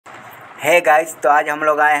है गाइस, तो आज हम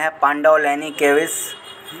लोग आए हैं पांडव लेनी केविस।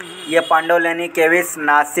 ये पांडव लेनी केविस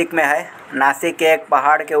नासिक में है। नासिक के एक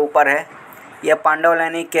पहाड़ के ऊपर है। ये पांडव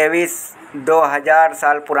लेनी केविस 2000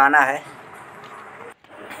 साल पुराना है।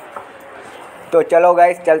 तो चलो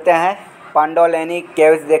गाइस, चलते हैं पांडव लेनी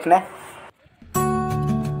केविस देखने।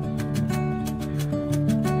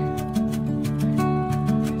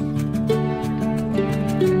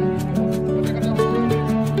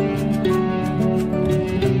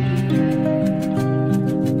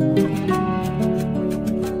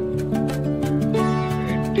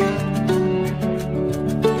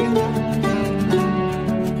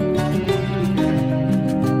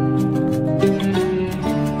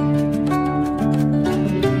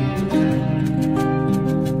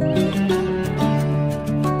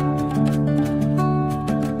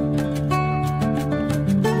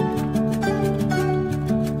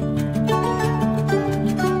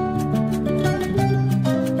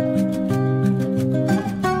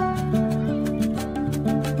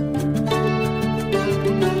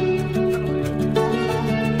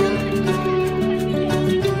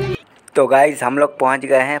 तो गाइस, हम लोग पहुंच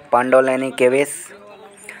गए हैं पांडव लेनी केविस।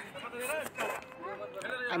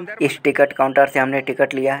 इस टिकट काउंटर से हमने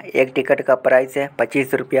टिकट लिया। एक टिकट का प्राइस है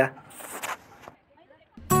 25 रुपया।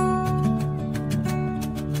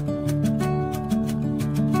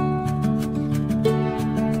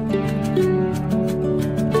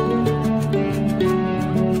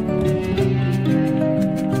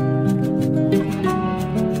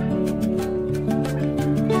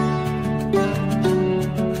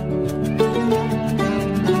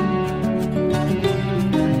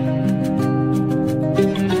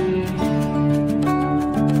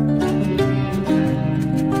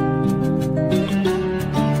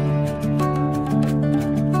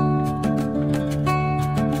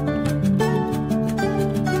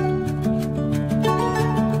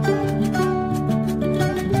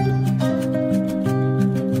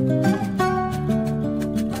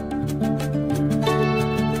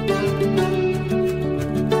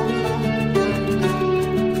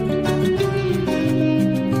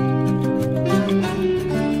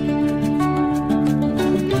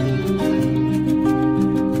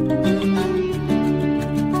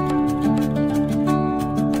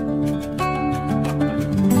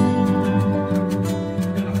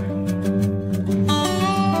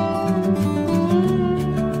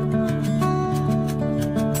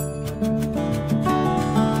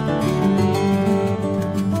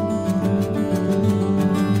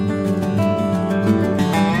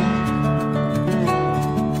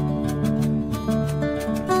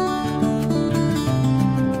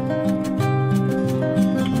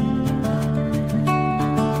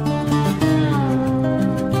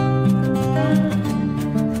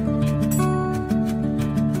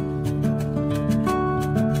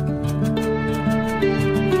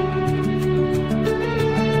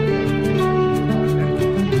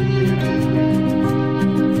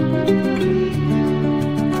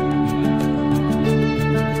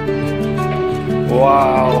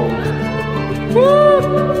 वाओ,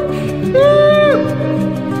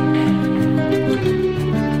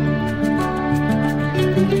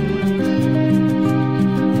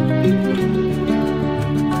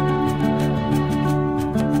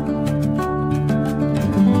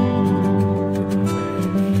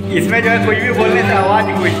 इसमें जो है कुछ भी बोलने से आवाज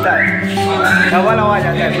गूंजता है, डबल आवाज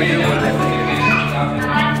आता है कुछ भी बोलने से।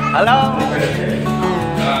 हेलो,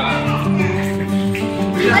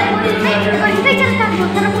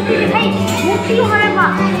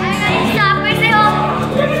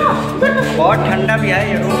 बहुत ठंडा भी है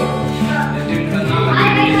ये रूम।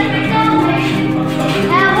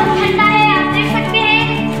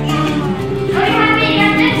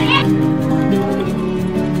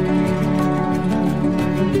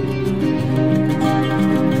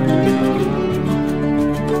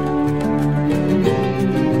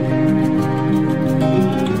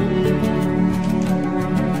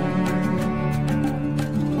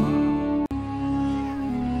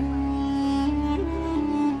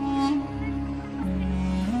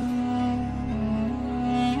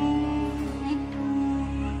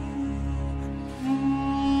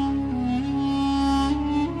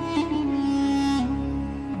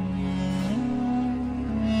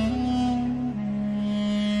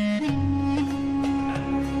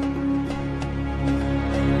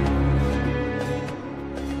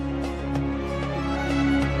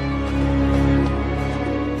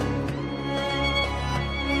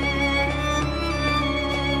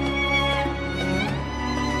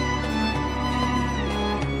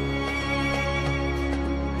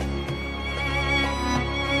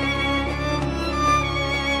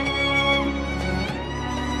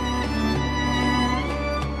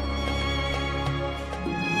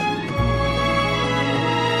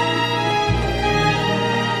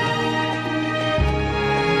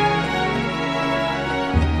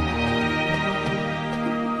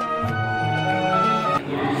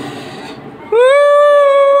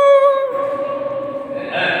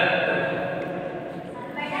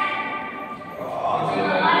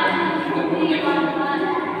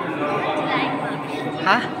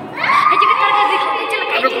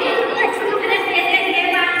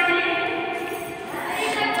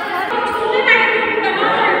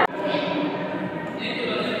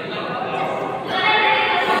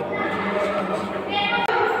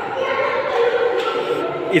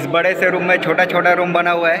 बड़े से रूम में छोटा छोटा रूम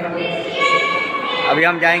बना हुआ है। अभी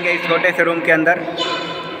हम जाएंगे इस छोटे से रूम के अंदर।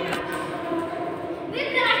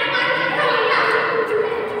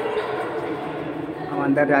 हम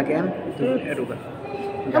अंदर जाके हम रुका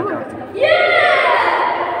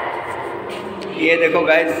ये देखो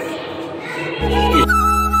गाइस,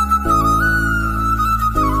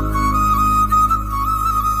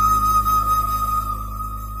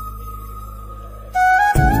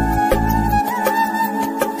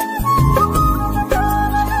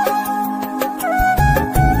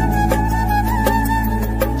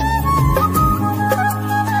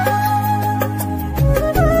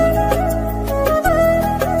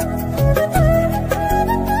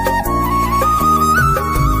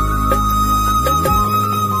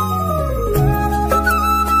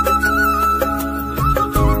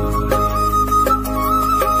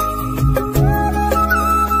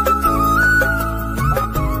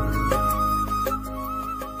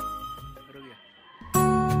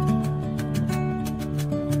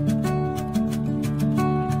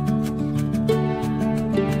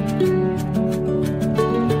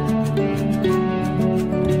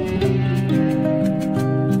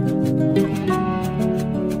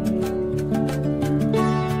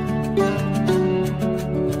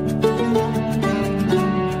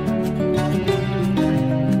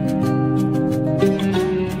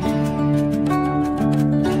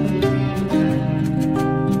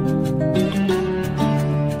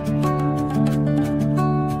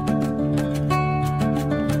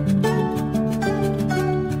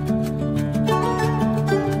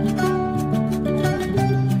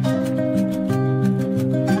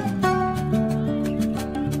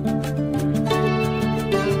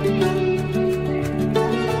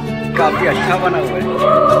 काफी अच्छा बना हुआ है।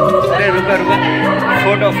 अरे रुका रुका,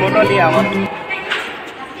 फोटो लिया हम।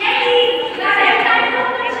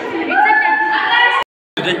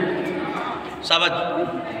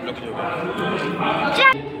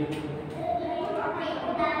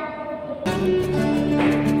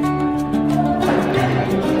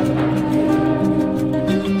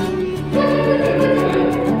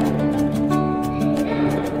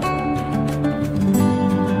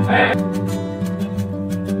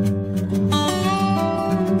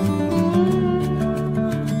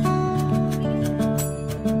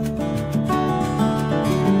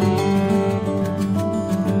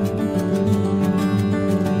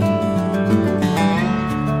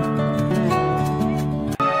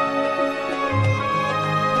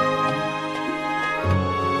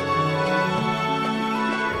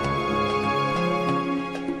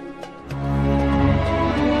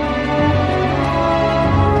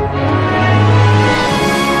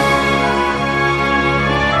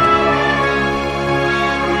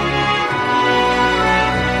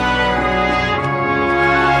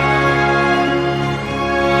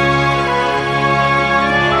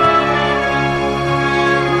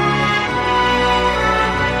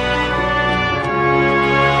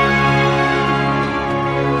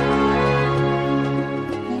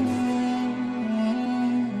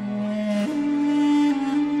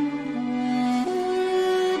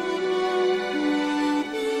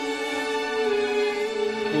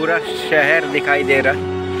 पूरा शहर दिखाई दे रहा,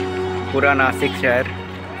 पूरा नासिक शहर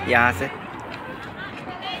यहाँ से।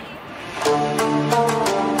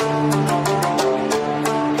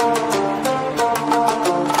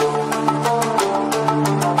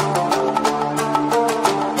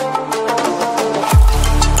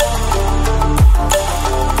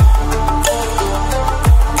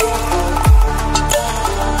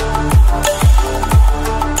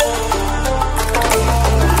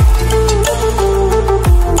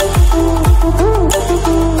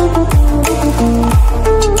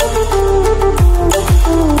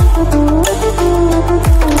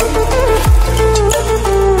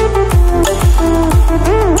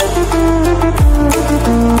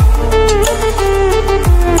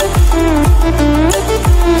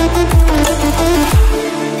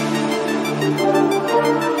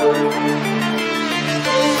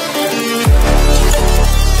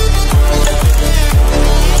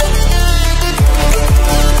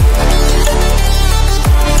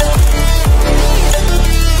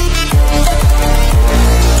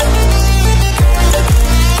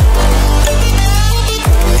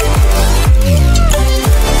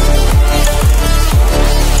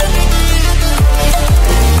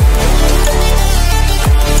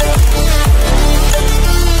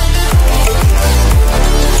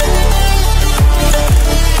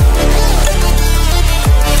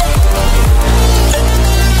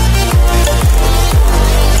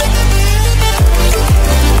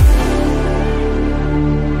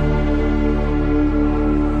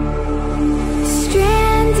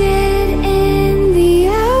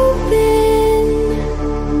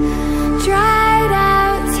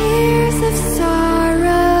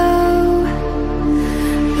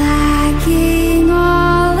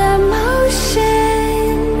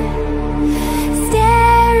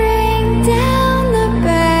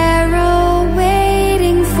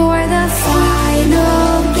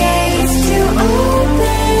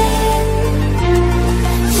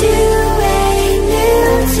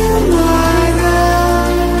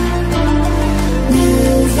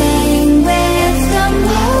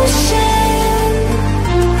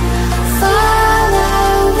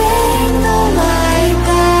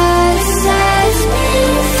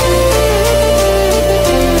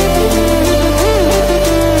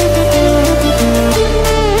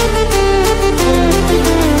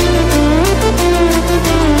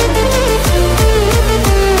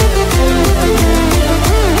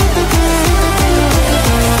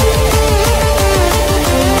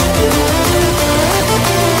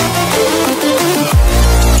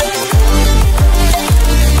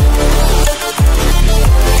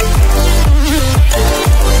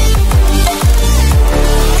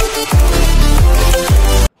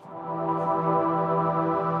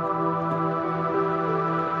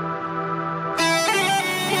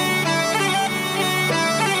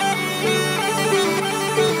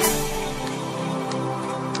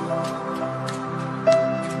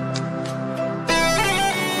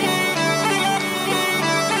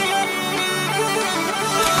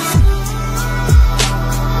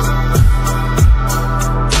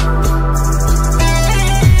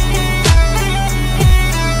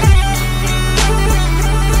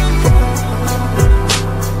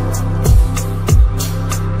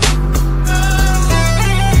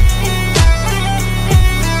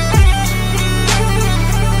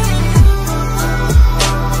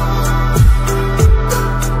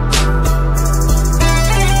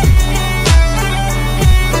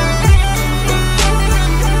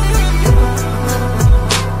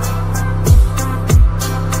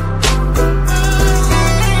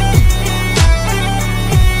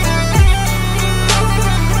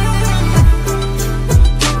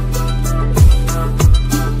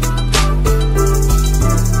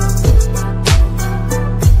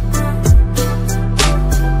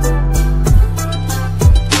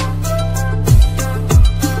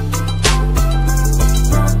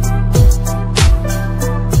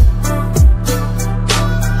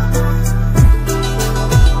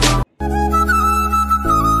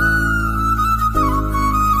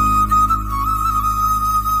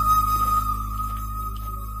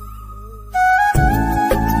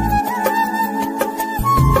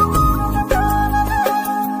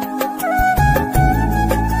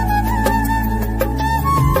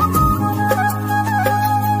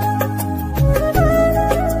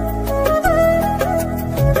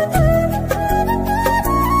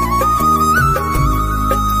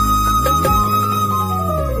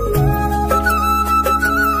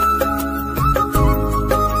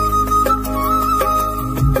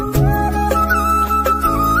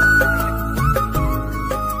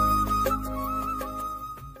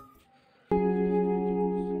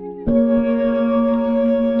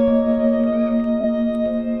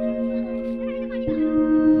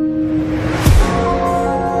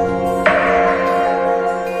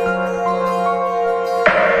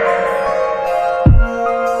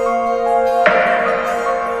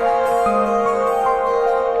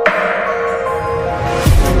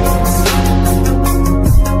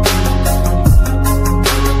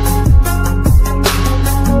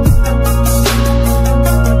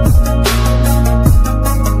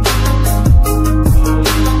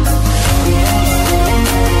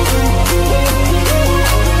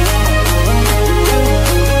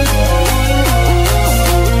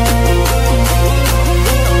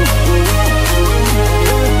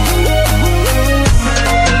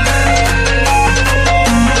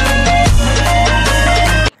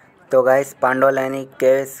 तो गाइस पांडव लेनी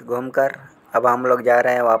केव्स घूमकर अब हम लोग जा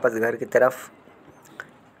रहे हैं वापस घर की तरफ।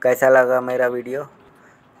 कैसा लगा मेरा वीडियो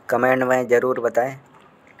कमेंट में ज़रूर बताएं।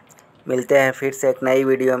 मिलते हैं फिर से एक नई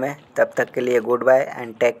वीडियो में, तब तक के लिए good bye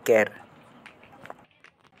and take care.